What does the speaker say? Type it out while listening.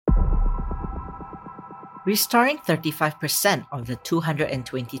Restoring 35% of the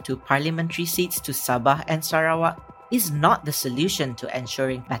 222 parliamentary seats to Sabah and Sarawak is not the solution to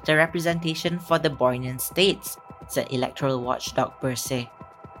ensuring better representation for the Bornean states, said electoral watchdog Bersih.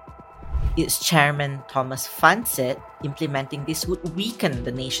 Its chairman, Thomas Fan, said implementing this would weaken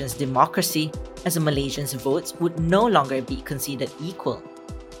the nation's democracy as Malaysians' votes would no longer be considered equal.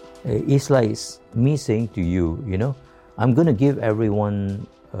 It's like me saying to you, I'm going to give everyone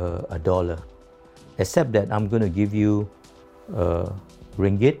 $1, except that I'm going to give you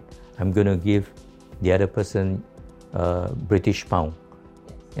ringgit, I'm going to give the other person British pound.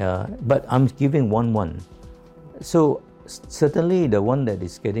 But I'm giving one. So certainly the one that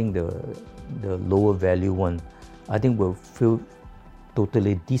is getting the lower value one, I think will feel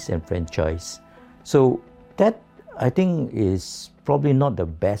totally disenfranchised. So that, I think, is probably not the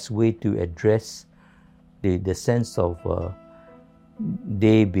best way to address the sense of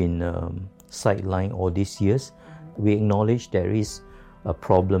they've been sidelined all these years. We acknowledge there is a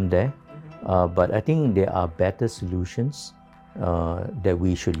problem there, but I think there are better solutions that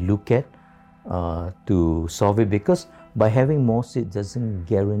we should look at to solve it, because by having more seats doesn't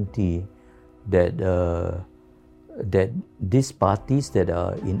guarantee that that these parties that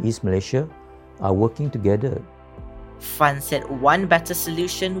are in East Malaysia are working together. Fan said one better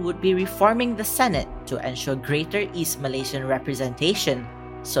solution would be reforming the Senate to ensure greater East Malaysian representation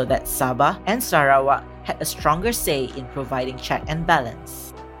so that Sabah and Sarawak had a stronger say in providing check and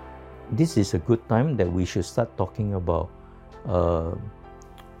balance. This is a good time that we should start talking about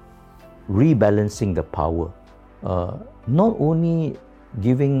rebalancing the power. Not only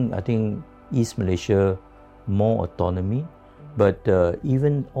giving, I think, East Malaysia more autonomy, but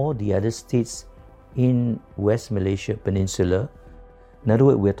even all the other states in West Malaysia Peninsula. In other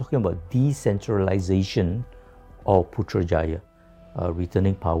words, we're talking about decentralization of Putrajaya,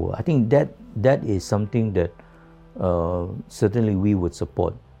 returning power. I think that is something that certainly we would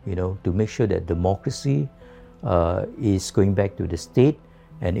support, to make sure that democracy is going back to the state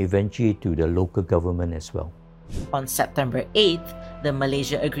and eventually to the local government as well. On September 8th, the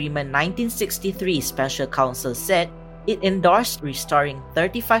Malaysia Agreement 1963 Special Council said it endorsed restoring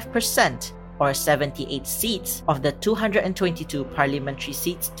 35% or 78 seats of the 222 parliamentary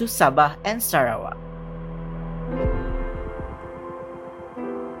seats to Sabah and Sarawak.